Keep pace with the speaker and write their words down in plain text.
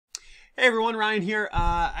Hey everyone, Ryan here.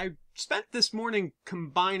 I spent this morning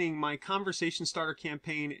combining my conversation starter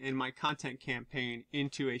campaign and my content campaign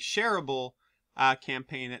into a shareable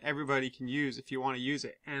campaign that everybody can use if you want to use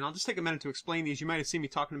it. And I'll just take a minute to explain these. You might have seen me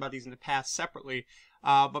talking about these in the past separately,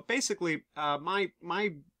 but basically, my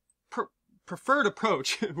preferred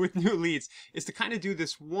approach with new leads is to kind of do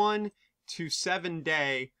this 1 to 7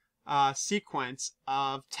 day sequence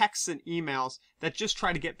of texts and emails that just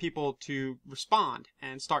try to get people to respond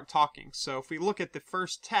and start talking. So if we look at the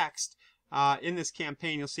first text in this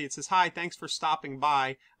campaign, you'll see it says, "Hi, thanks for stopping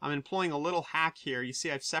by. I'm employing a little hack here." You see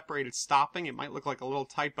I've separated stopping. It might look like a little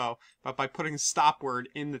typo, but by putting the stop word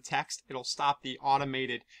in the text, it'll stop the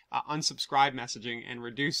automated unsubscribe messaging and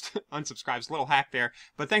reduced unsubscribes. Little hack there.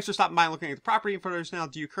 But thanks for stopping by and looking at the property photos now.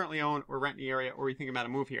 Do you currently own or rent in the area, or are you thinking about a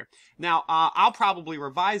move here? Now, I'll probably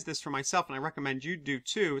revise this for myself, and I recommend you do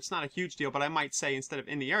too. It's not a huge deal, but I might say instead of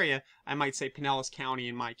in the area, I might say Pinellas County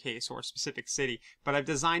in my case, or a specific city. But I've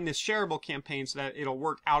designed this shareable campaign so that it'll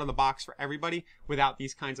work out of the box for everybody without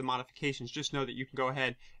these kinds of modifications. Just know that you can go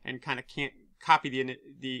ahead and kind of can't copy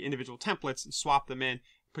the individual templates and swap them in,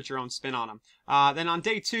 put your own spin on them. Then on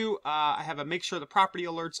day 2, I have a make sure the property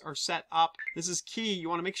alerts are set up. This is key. You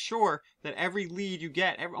want to make sure that every lead you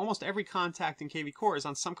get, almost every contact in KV Core is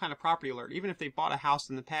on some kind of property alert. Even if they bought a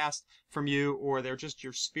house in the past from you or they're just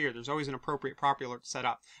your sphere, there's always an appropriate property alert set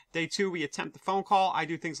up. Day 2, we attempt the phone call. I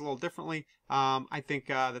do things a little differently. I think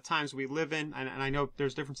the times we live in, and I know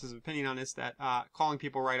there's differences of opinion on this, that calling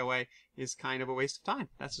people right away is kind of a waste of time.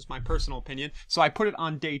 That's just my personal opinion. So I put it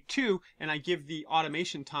on day 2, and I give the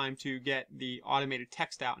automation time to get the automated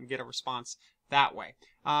text out and get a response that way.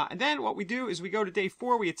 And then what we do is we go to day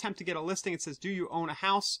 4, we attempt to get a listing. It says, "Do you own a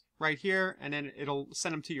house?" right here, and then it'll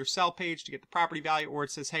send them to your sell page to get the property value, or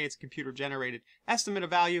it says, "Hey, it's a computer generated estimate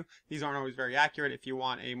of value." These aren't always very accurate. If you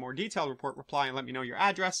want a more detailed report, reply and let me know your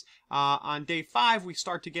address. On day 5, we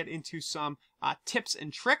start to get into some tips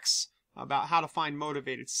and tricks about how to find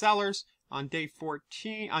motivated sellers. On day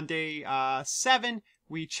 7,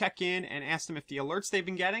 we check in and ask them if the alerts they've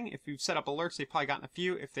been getting. If you've set up alerts, they've probably gotten a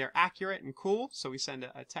few, if they're accurate and cool. So we send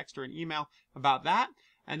a text or an email about that.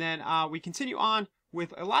 And then we continue on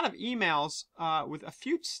with a lot of emails with a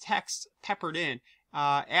few texts peppered in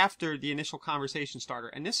after the initial conversation starter.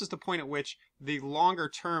 And this is the point at which the longer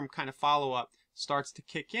term kind of follow-up starts to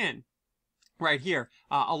kick in. Right here,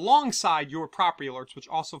 alongside your property alerts, which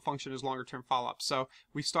also function as longer term follow-up. So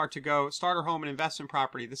we start to go starter home and investment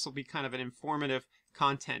property. This will be kind of an informative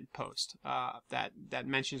content post that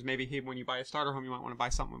mentions maybe, hey, when you buy a starter home, you might want to buy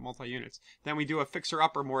something with multi-units. Then we do a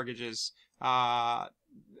fixer-upper mortgages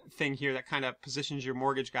thing here that kind of positions your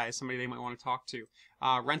mortgage guy as somebody they might want to talk to.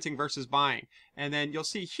 Renting versus buying. And then you'll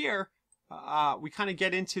see here, we kind of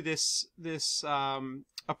get into this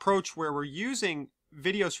approach where we're using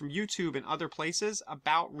videos from YouTube and other places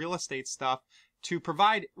about real estate stuff to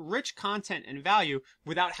provide rich content and value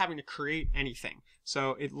without having to create anything.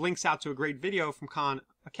 So it links out to a great video from Khan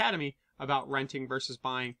Academy about renting versus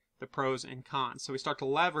buying, the pros and cons. So we start to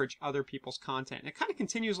leverage other people's content. And it kind of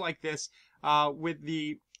continues like this with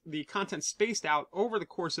the content spaced out over the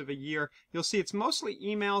course of a year. You'll see it's mostly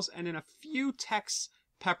emails and then a few texts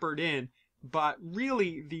peppered in. But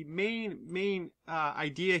really, the main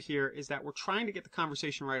idea here is that we're trying to get the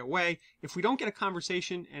conversation right away. If we don't get a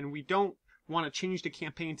conversation and we don't want to change the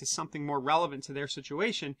campaign to something more relevant to their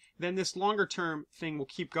situation, then this longer term thing will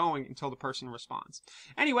keep going until the person responds.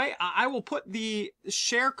 Anyway, I will put the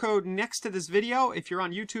share code next to this video. If you're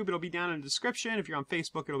on YouTube, it'll be down in the description. If you're on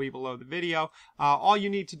Facebook, it'll be below the video. All you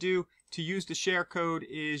need to do to use the share code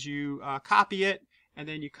is you copy it, and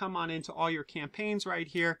then you come on into all your campaigns right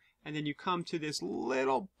here. And then you come to this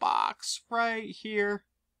little box right here.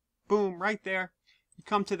 Boom, right there. You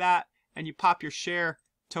come to that and you pop your share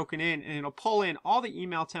token in, and it'll pull in all the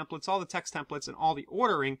email templates, all the text templates, and all the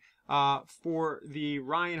ordering for the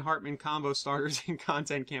Ryan Hartman Convo Starters and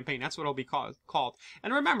Content campaign. That's what it'll be called.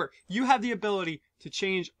 And remember, you have the ability to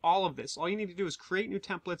change all of this. All you need to do is create new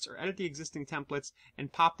templates or edit the existing templates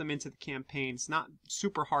and pop them into the campaign. It's not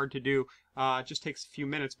super hard to do. It just takes a few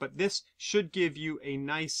minutes, but this should give you a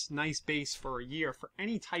nice base for a year for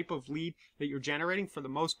any type of lead that you're generating for the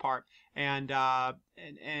most part, and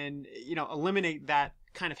you know, eliminate that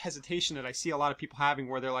kind of hesitation that I see a lot of people having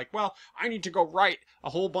where they're like, well, I need to go write a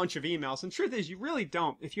whole bunch of emails. And the truth is, you really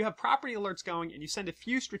don't. If you have property alerts going and you send a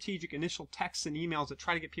few strategic initial texts and emails that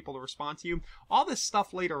try to get people to respond to you, all this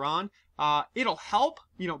stuff later on, it'll help,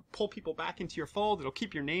 you know, pull people back into your fold. It'll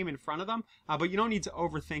keep your name in front of them, but you don't need to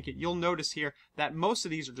overthink it. You'll notice here that most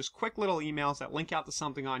of these are just quick little emails that link out to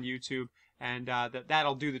something on YouTube, And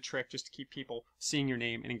that'll do the trick just to keep people seeing your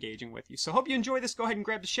name and engaging with you. So hope you enjoy this. Go ahead and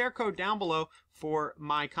grab the share code down below for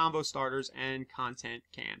my Convo starters and content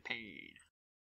campaign.